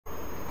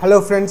Hello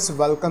friends,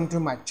 welcome to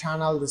my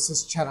channel. This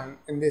is Charan.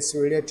 In this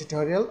video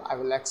tutorial, I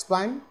will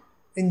explain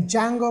in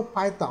Django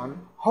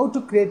Python how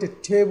to create a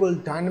table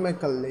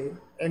dynamically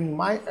in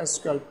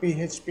MySQL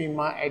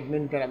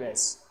PHPMyAdmin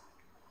database.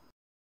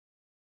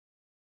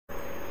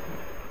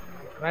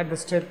 Write the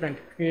statement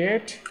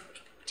create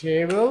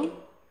table.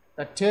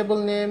 The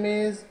table name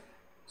is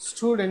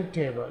student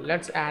table.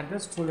 Let's add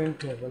the student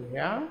table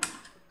here.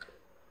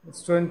 The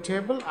student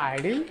table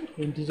ID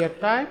integer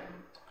type,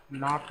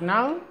 not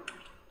null.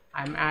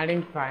 I'm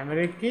adding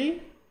primary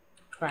key,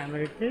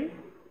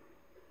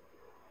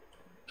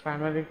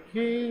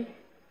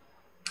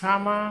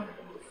 comma,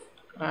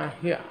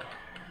 here,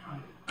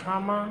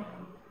 comma.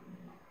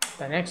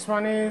 The next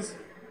one is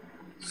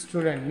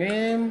student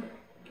name,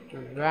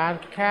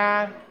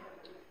 varchar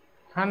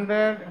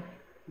 100.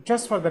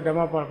 Just for the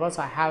demo purpose,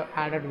 I have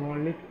added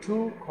only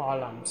two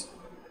columns,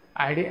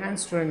 ID and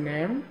student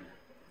name.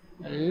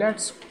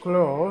 Let's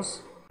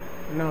close.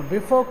 Now,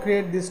 before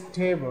create this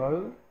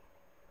table,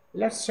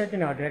 let's check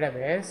in our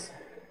database.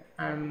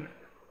 I'm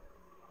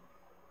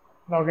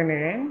logging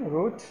in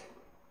root.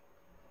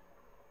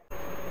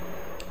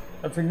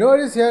 If you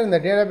notice here in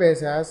the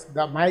databases,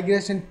 the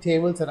migration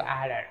tables are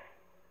added.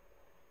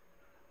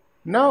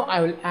 Now I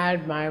will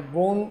add my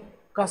own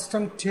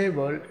custom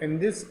table in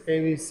this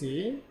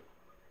ABC.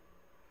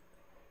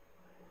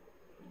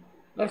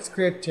 Let's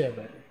create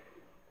table.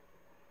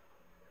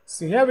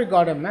 See, here we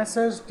got a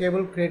message,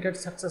 table created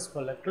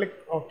successfully. Click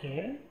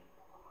OK.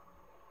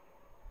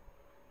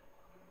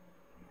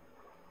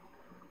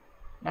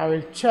 Now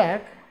we'll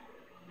check.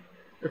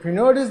 If you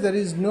notice, there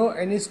is no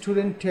any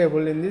student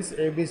table in this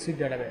ABC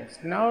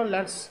database. Now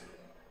let's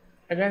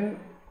again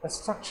the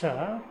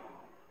structure.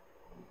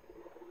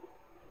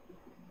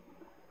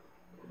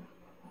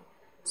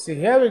 See,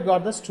 here we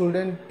got the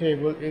student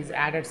table is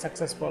added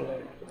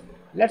successfully.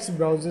 Let's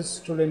browse this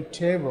student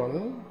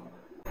table,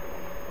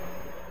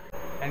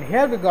 and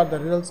here we got the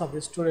results of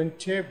the student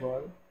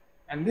table.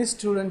 And this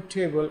student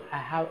table, I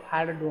have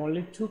added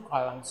only two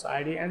columns,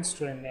 ID and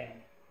student name.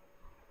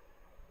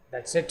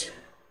 That's it.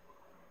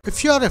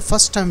 If you are a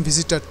first time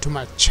visitor to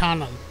my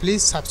channel,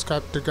 please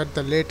subscribe to get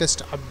the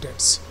latest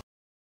updates.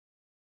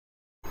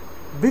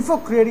 Before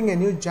creating a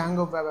new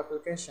Django web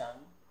application,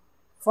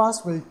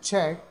 first we'll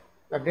check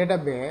the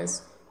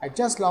database. I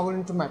just logged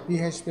into my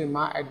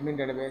PHPMyAdmin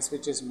database,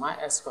 which is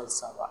MySQL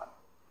server.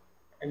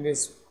 In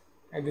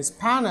this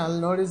panel,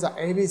 notice the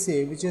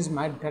ABC, which is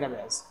my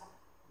database.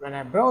 When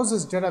I browse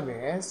this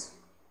database,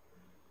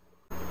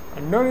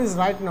 and notice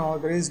right now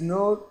there is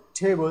no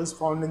tables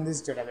found in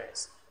this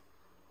database.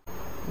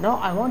 Now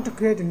I want to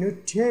create a new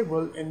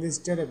table in this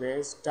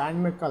database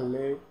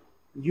dynamically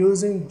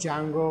using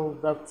Django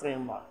Web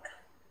Framework.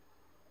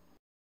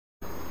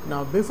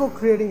 Now before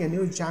creating a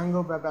new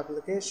Django web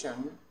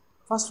application,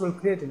 first we'll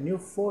create a new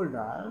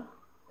folder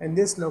in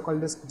this local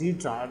disk D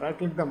drive. Right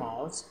click the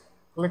mouse,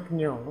 click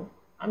new.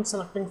 I'm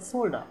selecting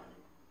folder.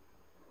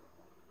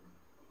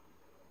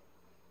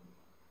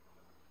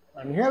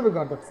 And here we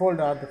got the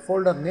folder. The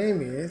folder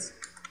name is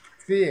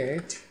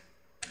create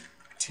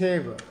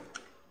table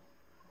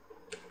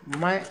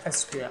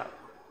MySQL.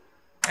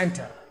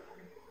 Enter.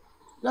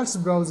 Let's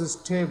browse this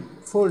table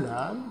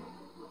folder.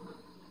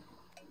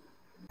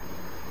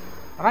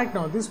 Right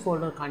now this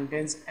folder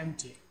contains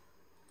empty.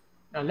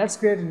 Now let's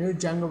create a new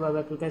Django web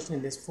application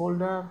in this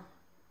folder.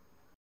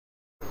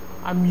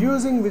 I'm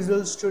using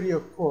Visual Studio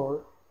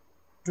Code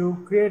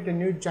to create a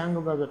new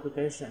Django web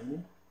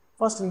application.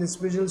 First, in this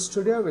Visual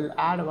Studio, we'll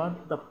add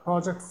the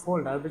project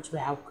folder which we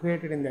have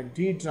created in the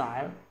D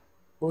drive.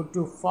 Go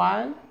to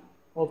File,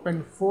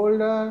 open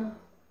Folder.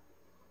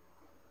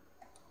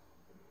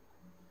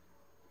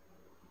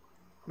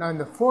 Now in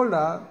the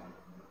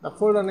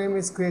folder name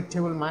is Create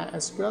Table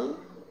MySQL.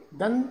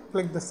 Then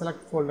click the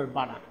Select Folder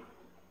button.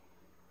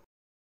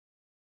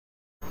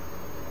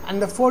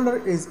 And the folder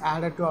is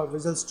added to our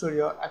Visual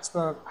Studio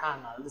Explorer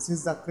panel. This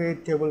is the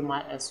Create Table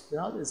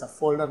MySQL, is a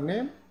folder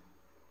name.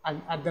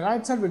 And at the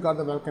right side, we got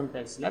the welcome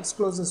page. Let's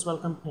close this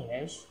welcome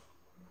page.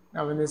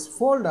 Now in this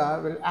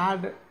folder,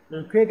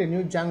 we'll create a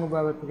new Django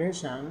web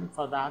application.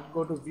 For that,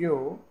 go to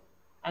View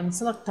and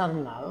select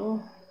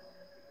Terminal.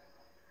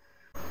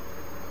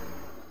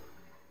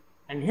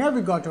 And here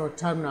we got our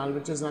terminal,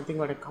 which is nothing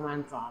but a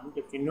command prompt.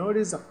 If you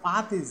notice, the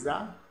path is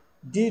the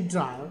D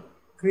drive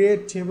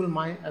create table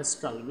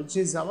MySQL, which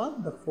is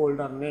the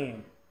folder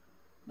name.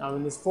 Now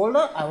in this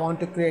folder, I want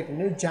to create a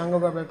new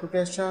Django web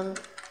application.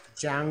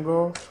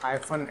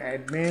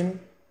 Django-admin,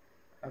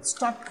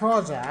 start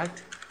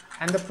project,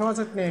 and the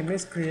project name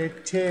is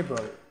create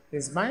table,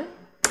 is my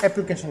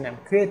application name.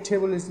 Create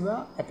table is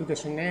the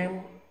application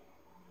name,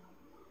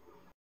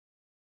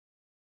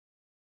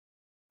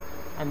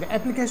 and the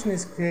application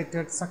is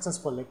created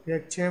successfully.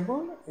 Create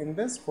table in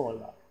this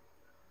folder.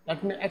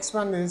 Let me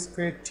expand this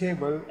create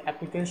table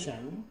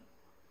application,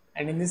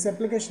 and in this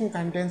application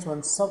contains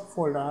one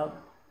subfolder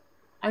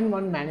and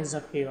one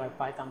manage.py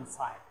Python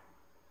file.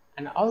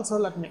 And also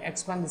let me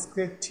expand this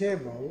create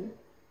table.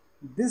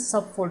 This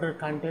subfolder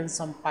contains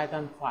some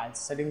Python files,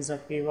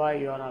 settings.py,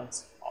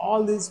 URLs,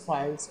 all these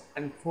files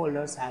and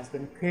folders has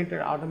been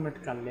created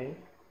automatically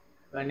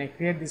when I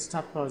create this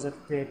start project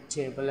create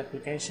table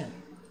application.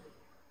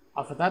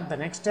 After that, the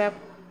next step,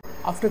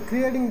 after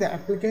creating the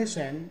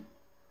application,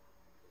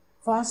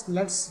 first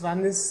let's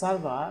run this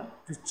server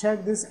to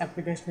check this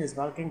application is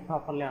working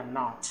properly or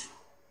not.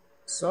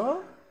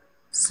 So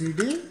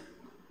cd,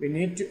 we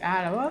need to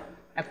add our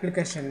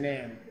application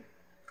name.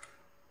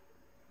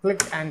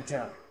 Click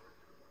enter.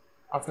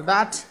 After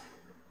that,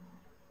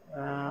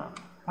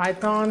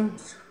 Python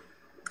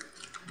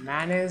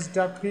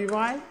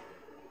manage.py,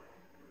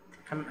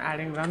 I'm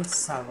adding run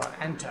server,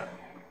 enter.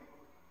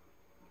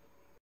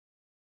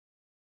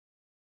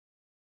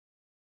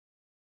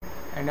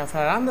 And after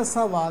I run the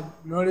server,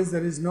 notice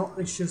there is no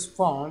issues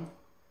found,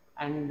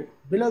 and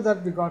below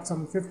that we got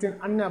some 15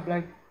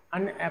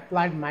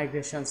 unapplied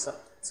migrations.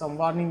 Some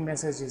warning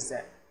message is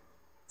there,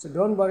 so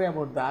don't worry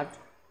about that.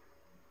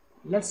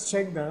 Let's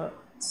check the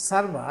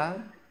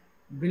server.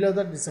 Below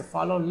that is a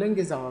follow link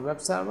is our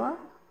web server.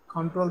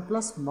 Control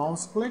plus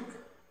mouse click,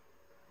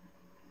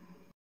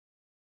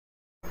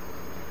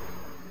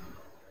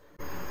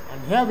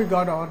 and here we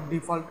got our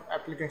default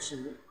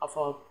application of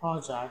our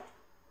project.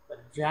 The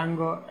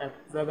Django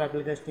web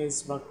application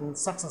is working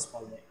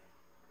successfully.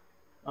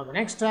 Now the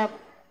next step,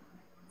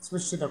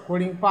 switch to the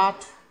coding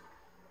part.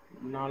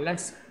 Now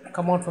let's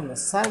come out from the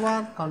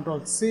server,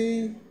 Control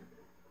C,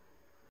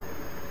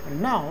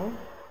 and now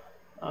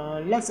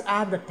let's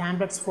add the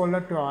templates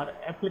folder to our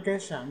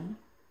application.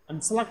 I'm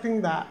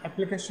selecting the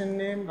application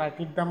name, right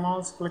click the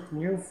mouse, click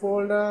new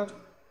folder.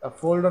 The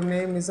folder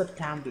name is a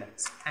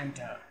templates,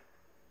 enter.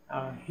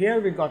 Here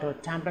we got our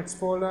templates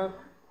folder.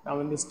 Now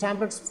in this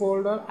templates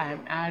folder, I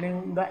am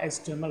adding the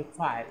HTML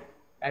file.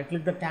 Right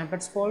click the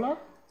templates folder,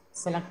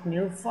 select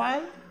new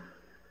file,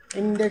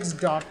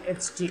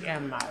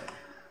 index.html.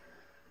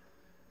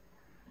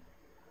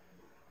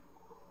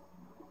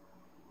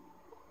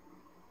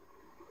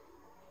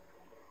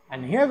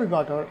 And here we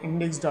got our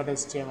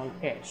index.html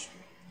page.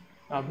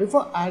 Now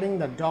before adding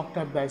the doc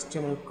type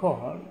HTML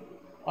code,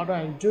 what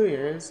I'll do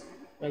is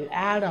we'll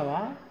add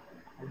our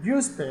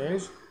views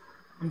page.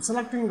 I'm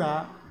selecting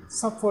the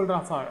subfolder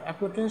of our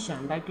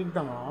application, right click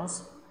the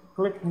mouse,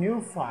 click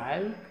new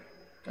file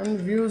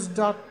and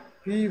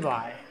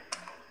views.py,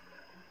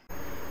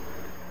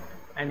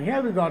 and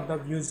here we got the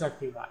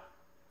views.py.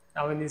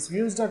 Now in this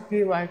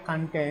views.py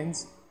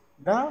contains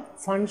the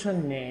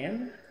function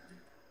name.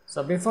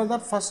 So before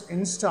that, first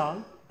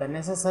install the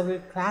necessary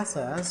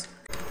classes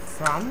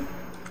from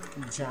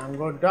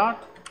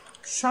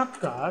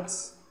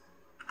Django.shortcuts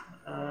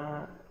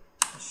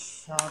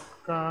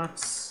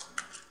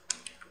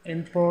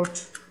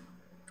import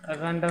a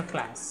render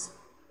class.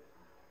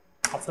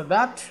 After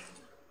that,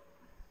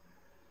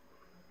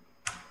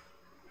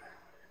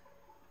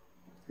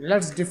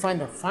 let's define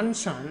the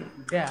function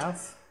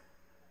def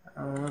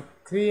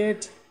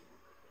create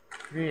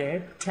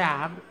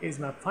tab is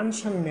my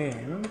function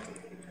name,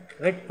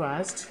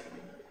 request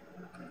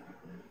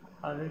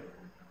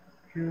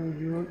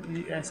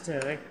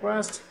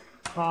request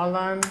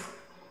colon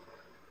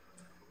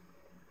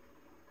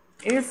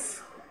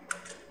if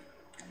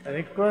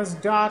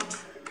request dot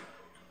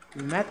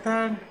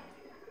method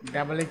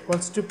double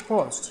equals to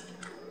post.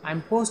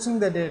 I'm posting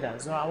the data,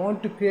 so I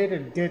want to create a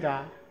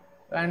data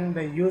when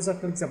the user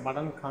clicks the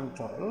button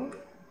control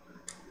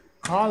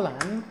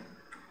colon,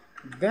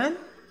 then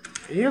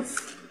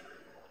if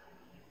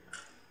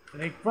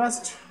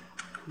request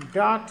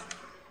dot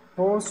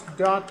post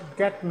dot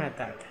get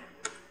method.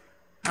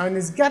 Now in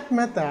this get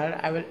method,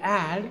 I will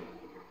add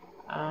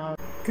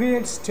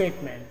create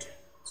statement.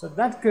 So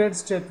that create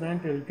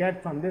statement will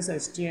get from this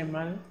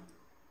HTML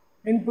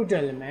input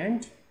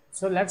element.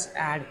 So let's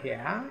add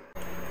here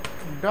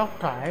doc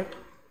type.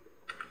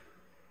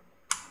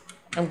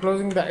 I'm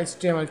closing the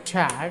HTML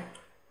tag.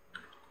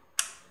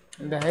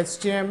 In the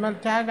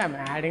HTML tag, I'm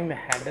adding the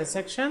header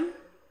section.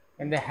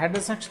 In the header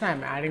section,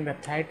 I'm adding the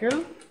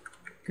title,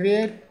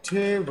 create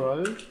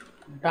table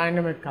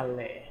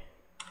dynamically.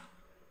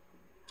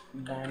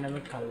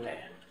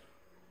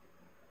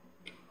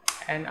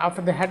 And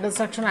after the header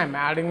section, I'm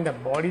adding the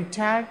body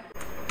tag.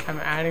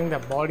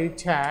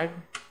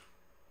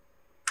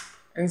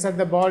 Inside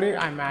the body,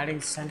 I'm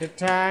adding center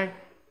tag.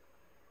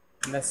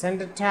 In the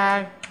center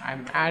tag,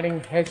 I'm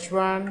adding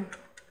h1,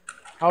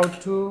 how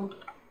to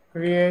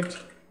create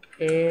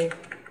a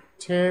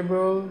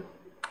table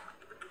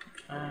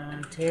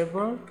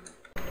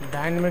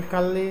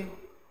dynamically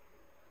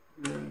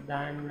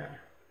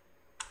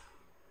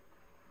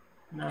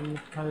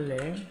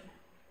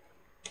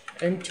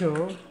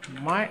into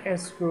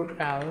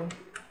MySQL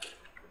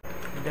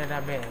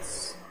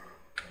database.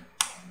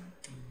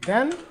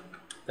 Then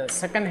the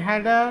second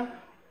header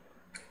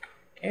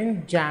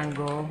in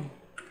Django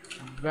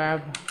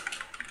web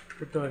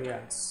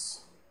tutorials.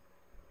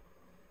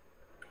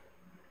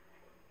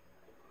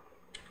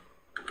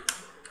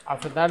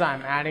 After that,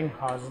 I'm adding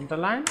horizontal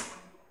line.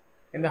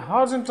 In the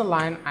horizontal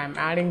line, I'm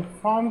adding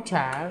form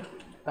tag.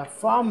 The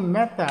form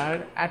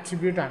method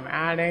attribute I'm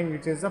adding,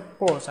 which is a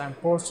post. I'm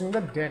posting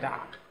the data.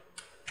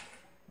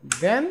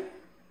 Then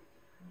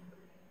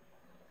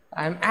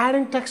I'm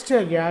adding text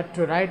area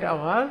to write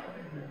our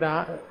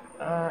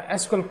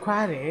SQL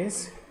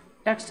queries.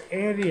 Text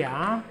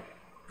area,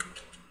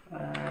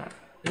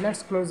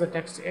 let's close the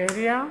text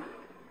area,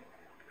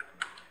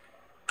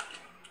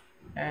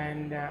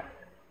 and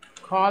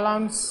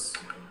columns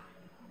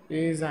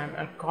is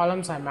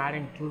columns I'm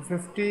adding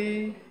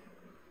 250.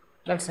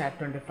 Let's add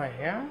 25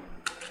 here,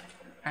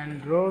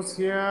 and rows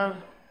here,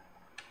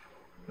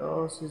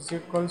 rows is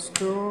equals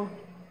to,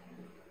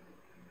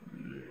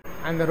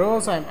 and the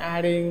rows I'm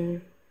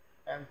adding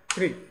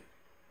three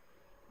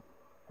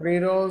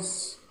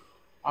rows.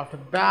 After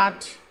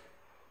that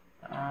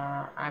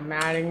I'm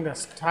adding the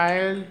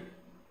style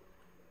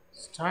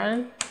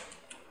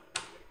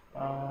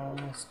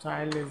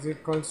is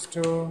equals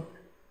to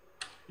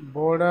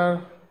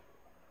border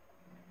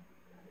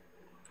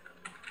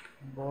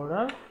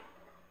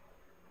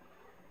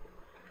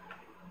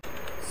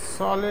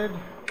solid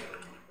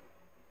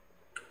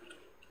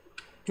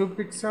 2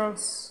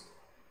 pixels,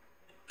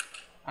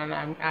 and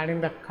I'm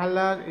adding the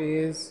color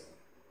is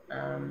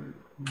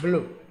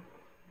blue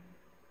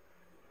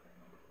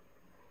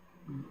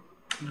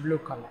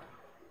color.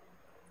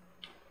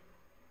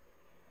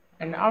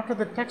 And after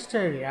the text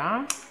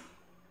area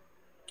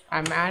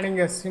I'm adding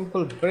a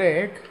simple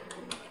break,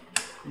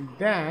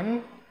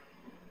 then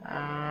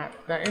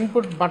the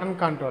input button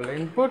control,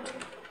 input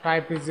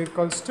type is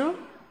equals to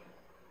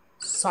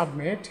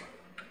submit.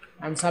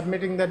 I'm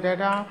submitting the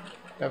data,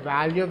 the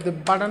value of the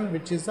button,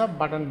 which is the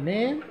button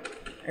name,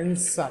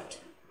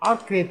 insert or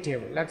create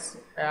table. Let's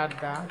add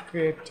the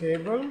create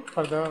table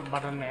for the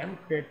button name,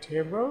 create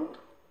table,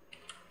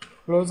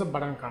 close the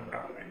button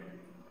control.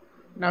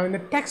 Now in the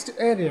text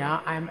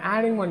area I am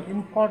adding one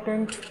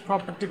important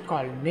property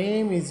called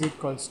name is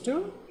equals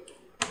to,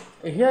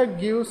 here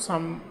give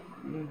some,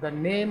 the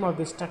name of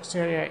this text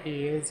area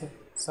is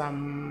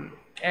some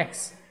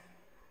x.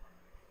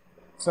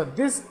 So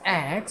this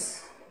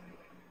x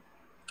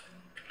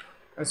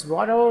is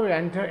whatever we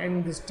enter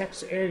in this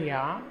text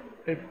area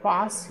will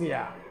pass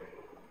here.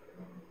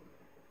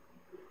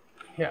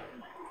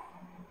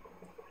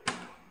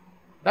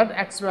 That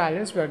x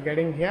values we are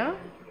getting here.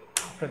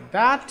 After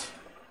that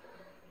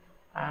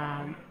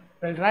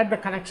we'll write the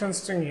connection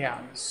string here.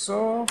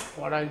 So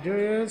what I'll do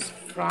is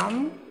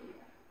from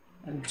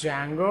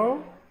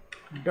Django.db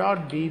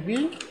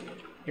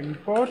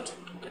import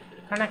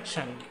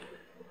connection.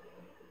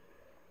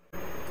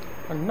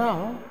 And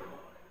now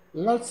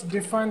let's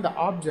define the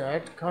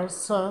object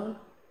cursor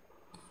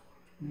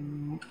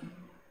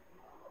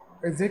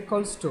is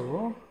equals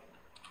to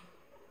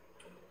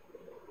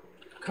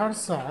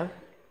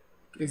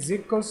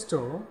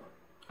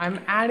I'm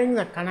adding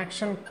the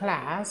connection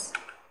class.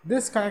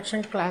 This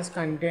connection class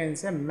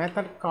contains a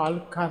method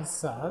called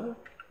cursor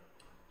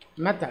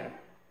method.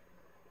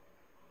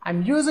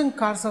 I'm using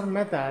cursor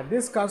method.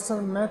 This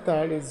cursor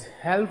method is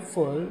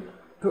helpful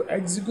to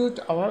execute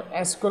our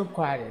SQL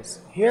queries.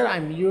 Here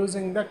I'm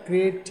using the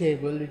create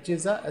table, which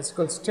is a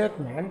SQL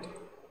statement.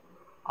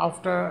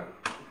 After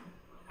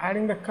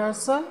adding the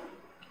cursor,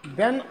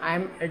 then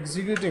I'm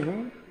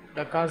executing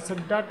the cursor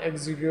dot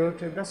execute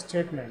the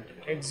statement,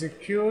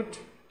 executes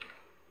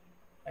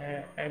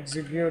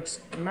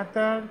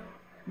method.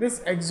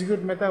 This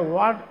execute method,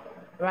 what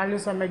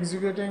values I'm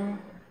executing?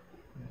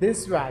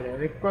 This value,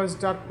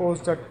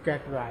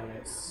 request.post.get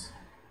values.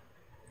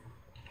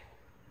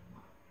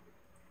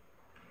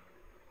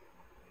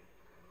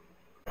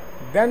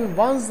 Then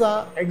once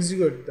the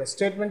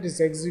statement is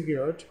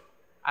executed,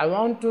 I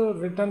want to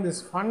return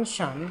this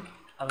function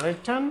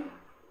return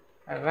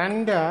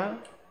render,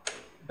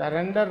 the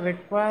render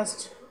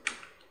request,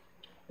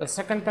 the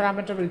second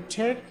parameter will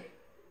check.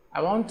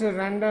 I want to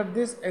render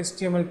this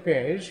HTML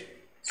page,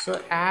 so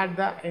add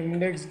the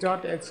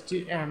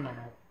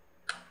index.html.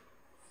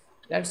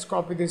 Let's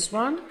copy this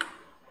one.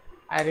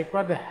 I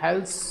require the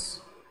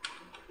else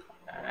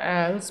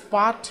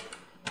part.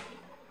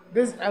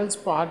 This else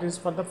part is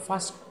for the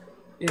first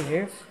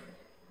if,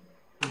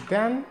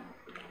 then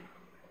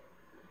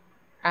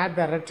add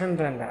the return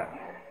render.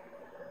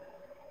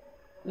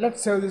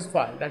 Let's save this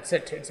file. That's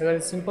it. It's a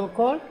very simple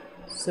code.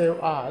 Save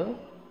all,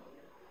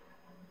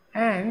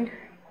 and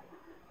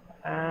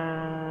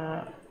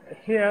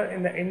here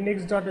in the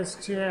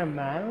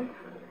index.html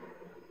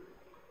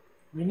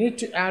we need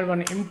to add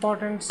one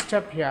important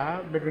step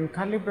here between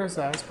curly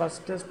braces,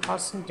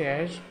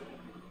 percentage.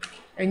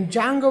 In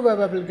Django web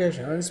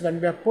applications,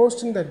 when we are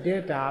posting the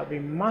data, we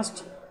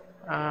must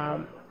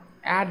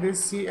add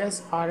this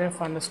CSRF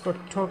underscore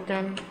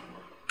token.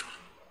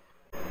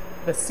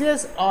 The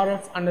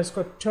CSRF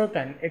underscore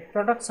token, it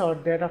protects our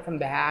data from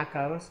the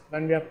hackers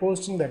when we are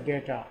posting the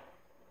data.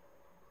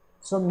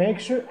 So make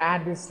sure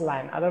add this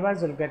line,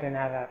 otherwise you'll get an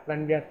error.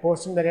 When we are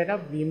posting the data,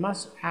 we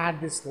must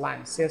add this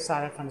line,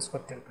 CSRF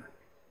underscore token.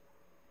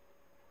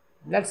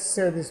 Let's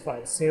save this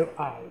file, save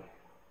all.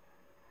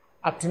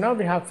 Up to now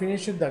we have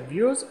finished the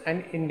views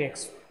and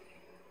index.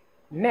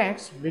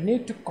 Next we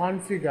need to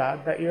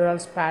configure the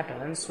URLs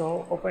pattern.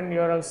 So open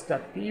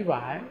urls.py.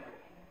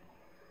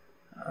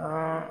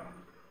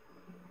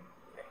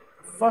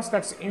 First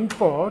let's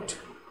import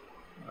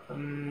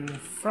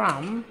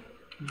from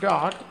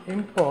dot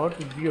import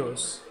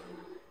views.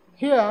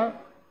 Here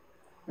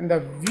in the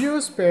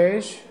views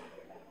page,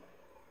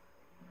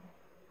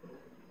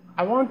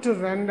 I want to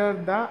render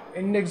the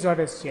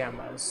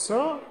index.html.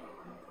 So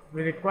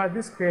we require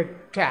this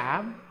create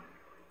tab.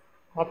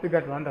 Copy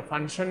that one, the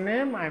function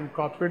name. I am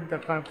copied the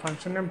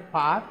function name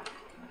path,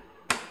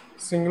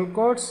 single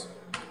quotes,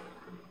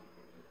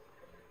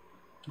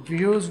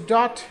 views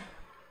dot.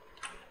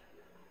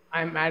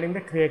 I am adding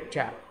the create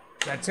tab.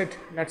 That's it.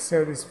 Let's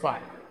save this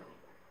file.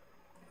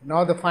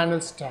 Now the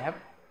final step,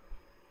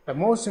 the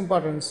most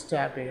important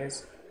step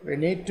is we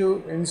need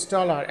to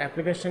install our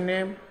application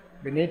name,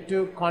 we need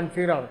to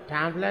configure our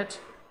template,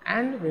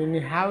 and we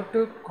have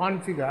to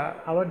configure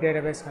our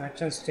database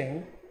connection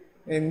string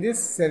in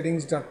this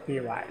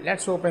settings.py.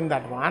 Let's open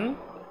that one,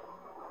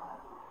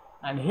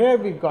 and here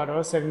we got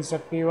our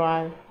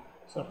settings.py.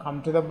 So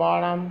come to the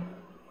bottom.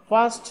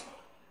 First,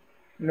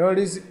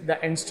 notice the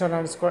install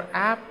underscore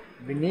app.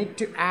 We need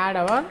to add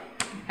our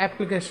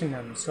application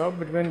name. So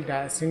between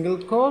the single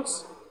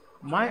quotes,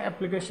 my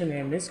application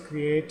name is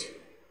create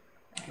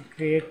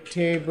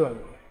table.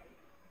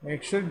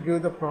 Make sure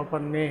give the proper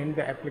name,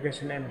 the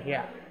application name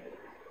here.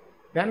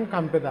 Then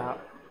come to the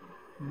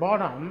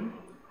bottom.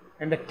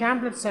 In the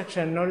template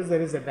section, notice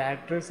there is a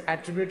directories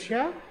attribute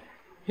here.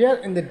 Here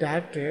in the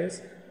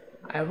directories,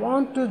 I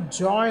want to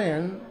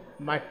join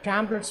my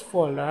templates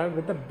folder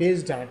with the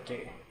base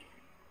directory.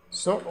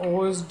 So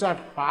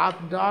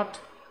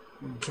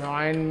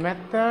os.path.join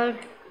method.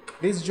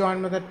 This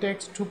join method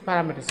takes two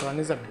parameters. One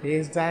is a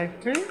base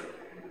directory.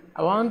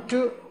 I want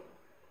to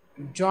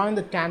join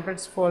the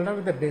templates folder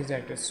with the base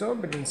directory. So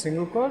between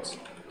single quotes,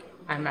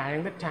 I am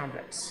adding the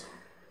templates.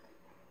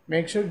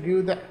 Make sure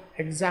give the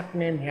exact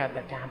name here,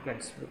 the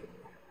templates.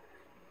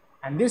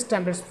 And this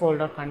templates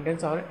folder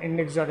contains our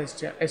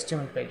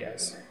index.html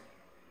pages.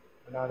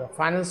 Now the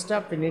final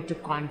step, we need to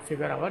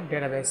configure our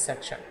database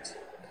sections.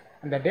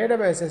 And the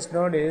databases,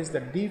 notice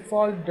the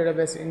default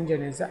database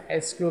engine is a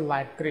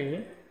SQLite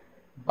 3,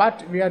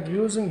 but we are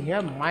using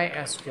here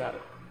MySQL.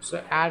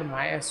 So add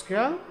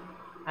MySQL,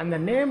 and the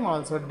name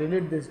also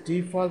delete this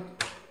default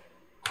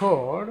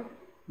code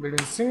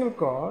between single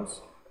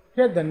quotes.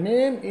 Here the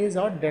name is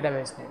our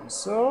database name.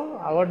 So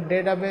our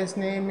database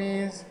name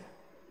is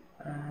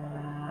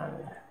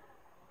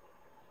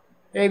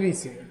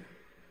ABC.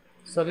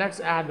 So let's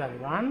add that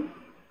one.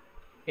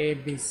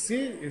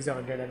 ABC is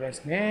our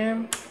database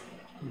name.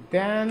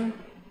 Then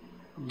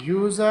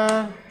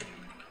user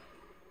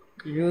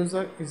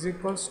is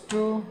equals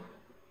to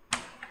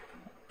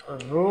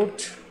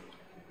root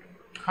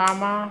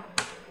comma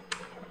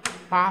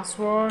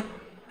password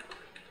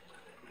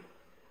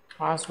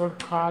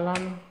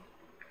colon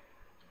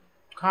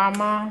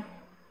comma,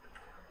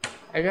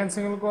 again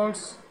single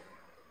quotes.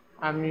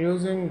 I'm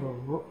using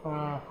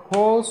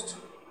host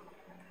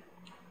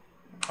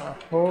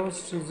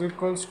is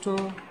equals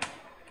to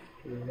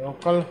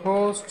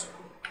localhost.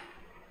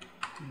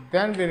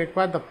 Then we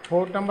require the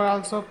port number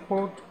also.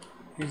 Port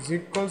is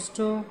equals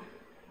to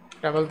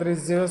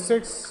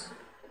 3306.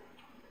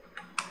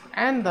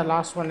 And the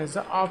last one is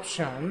the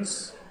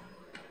options.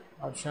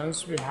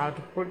 Options we have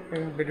to put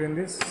in between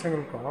these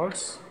single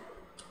quotes,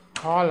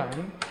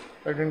 colon,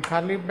 between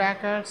curly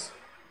brackets,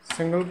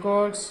 single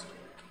quotes,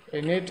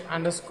 init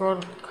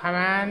underscore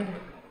command,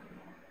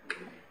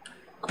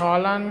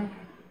 colon,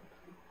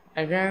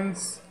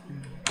 against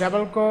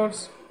double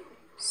quotes,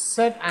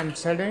 set. I'm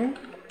setting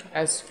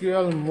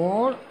SQL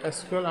mode,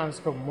 SQL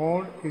underscore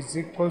mode is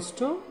equals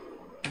to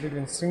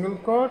between single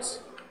quotes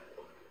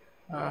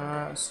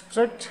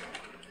strict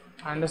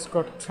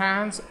underscore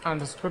trans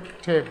underscore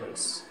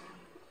tables.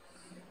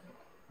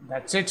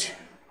 That's it.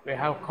 We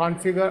have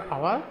configured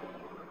our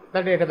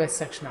the database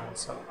section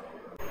also.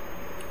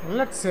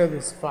 Let's save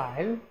this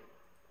file.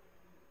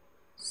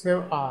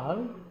 Save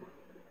all.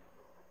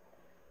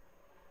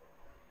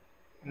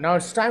 Now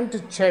it's time to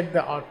check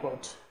the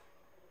output.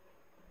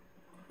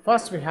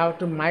 First we have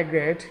to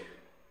migrate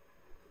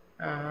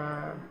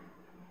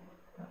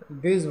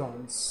these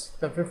ones,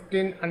 the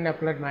 15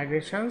 unapplied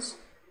migrations.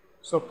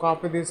 So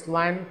copy this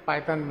line,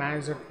 python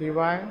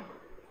manage.py,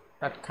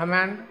 that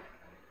command,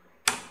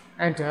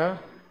 enter.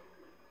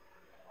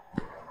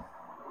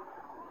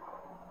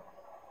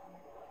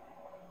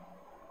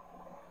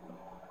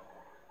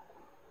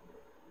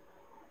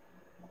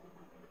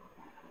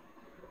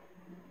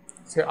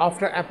 So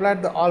after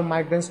applied the all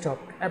migrants to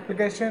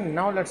application,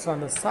 now let's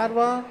run the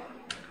server.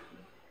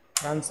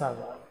 Run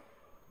server.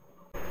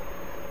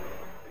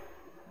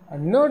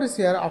 And notice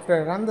here,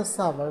 after I run the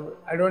server,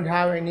 I don't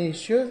have any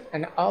issues,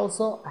 and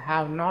also I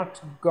have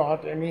not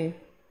got any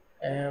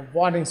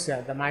warnings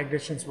here, the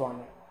migrations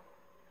warning.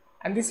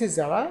 And this is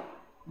our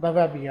the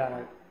web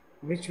URL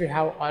which we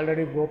have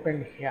already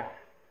opened here.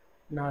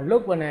 Now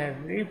look, when I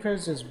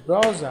refresh this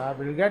browser,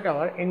 we'll get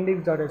our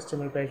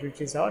index.html page,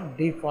 which is our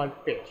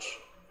default page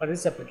for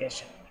this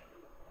application.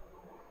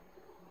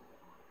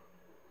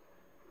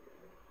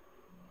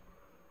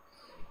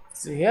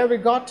 So here we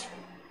got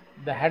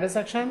the header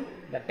section,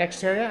 the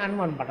text area, and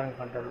one button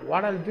control.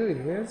 What I'll do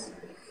is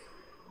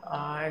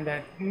in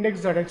the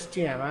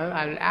index.html,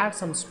 I will add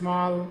some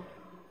small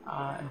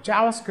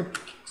JavaScript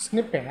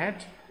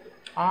snippet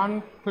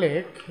on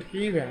click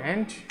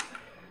event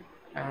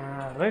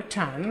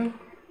return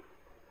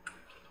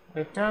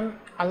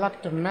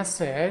alert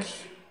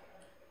message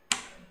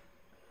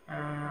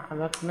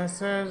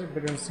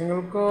between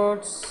single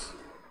quotes.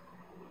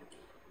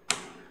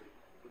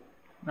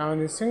 Now in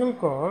the single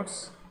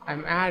quotes, I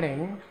am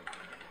adding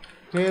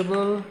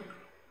table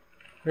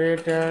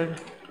created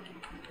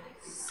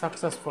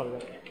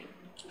successfully.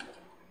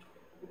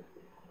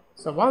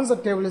 So once the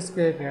table is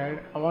created,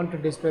 I want to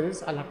display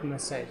this alert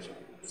message.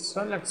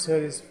 So let's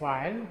save this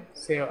file,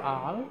 save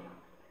all.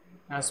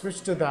 Now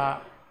switch to the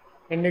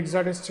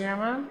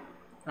index.html.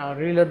 Now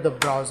reload the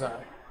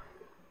browser.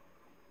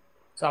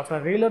 So after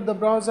reload the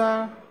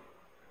browser,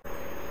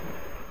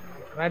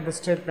 write the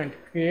statement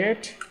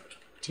create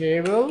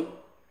table.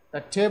 The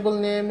table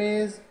name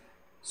is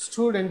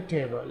student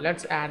table.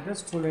 Let's add the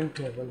student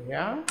table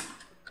here.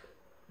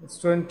 The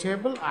student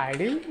table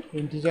ID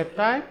integer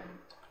type,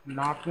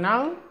 not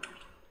null.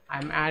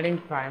 I'm adding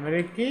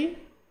primary key,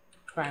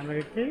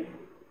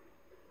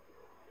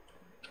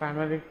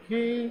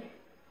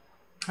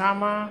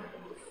 comma,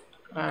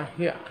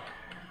 here,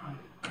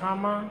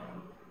 comma.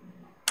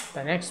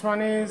 The next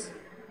one is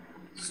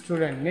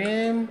student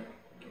name,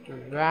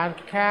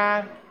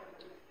 varchar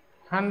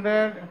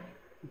 100.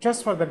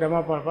 Just for the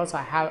demo purpose,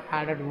 I have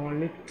added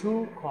only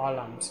 2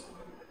 columns,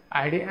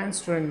 ID and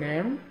student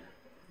name.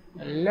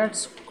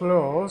 Let's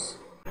close.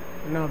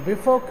 Now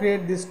before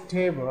create this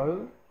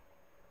table,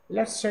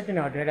 let's check in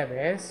our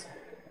database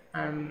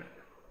and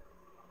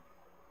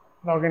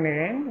login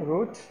in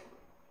root.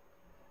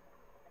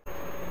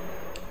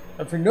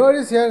 If you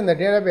notice here in the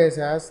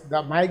databases,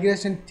 the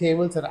migration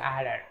tables are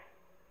added.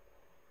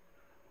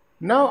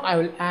 Now I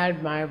will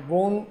add my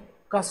own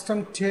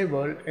custom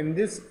table in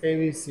this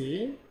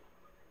ABC.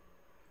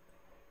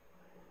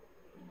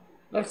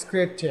 Let's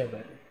create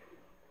table.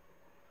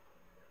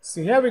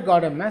 See here we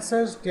got a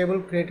message,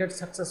 table created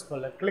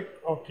successfully. Click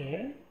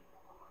OK.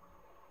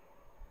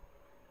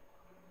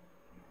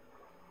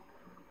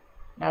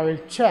 Now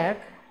we'll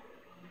check.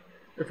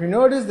 If you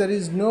notice, there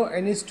is no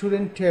any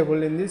student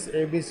table in this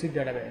ABC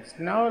database.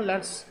 Now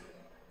let's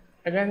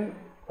again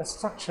the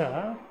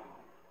structure.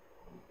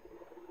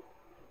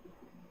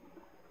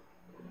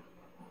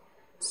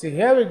 See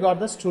here we got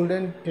the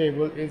student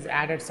table is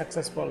added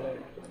successfully.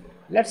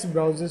 Let's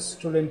browse this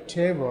student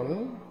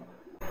table,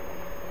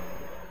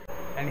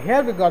 and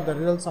here we got the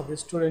results of the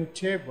student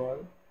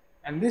table.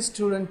 And this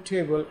student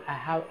table I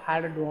have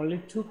added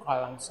only 2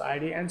 columns,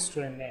 ID and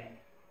student name.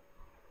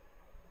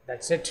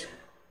 That's it.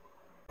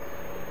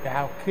 I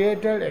have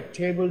created a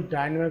table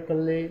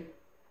dynamically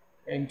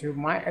into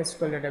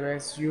MySQL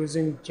database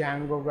using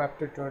Django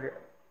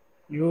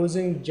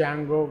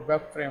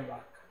Web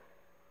Framework.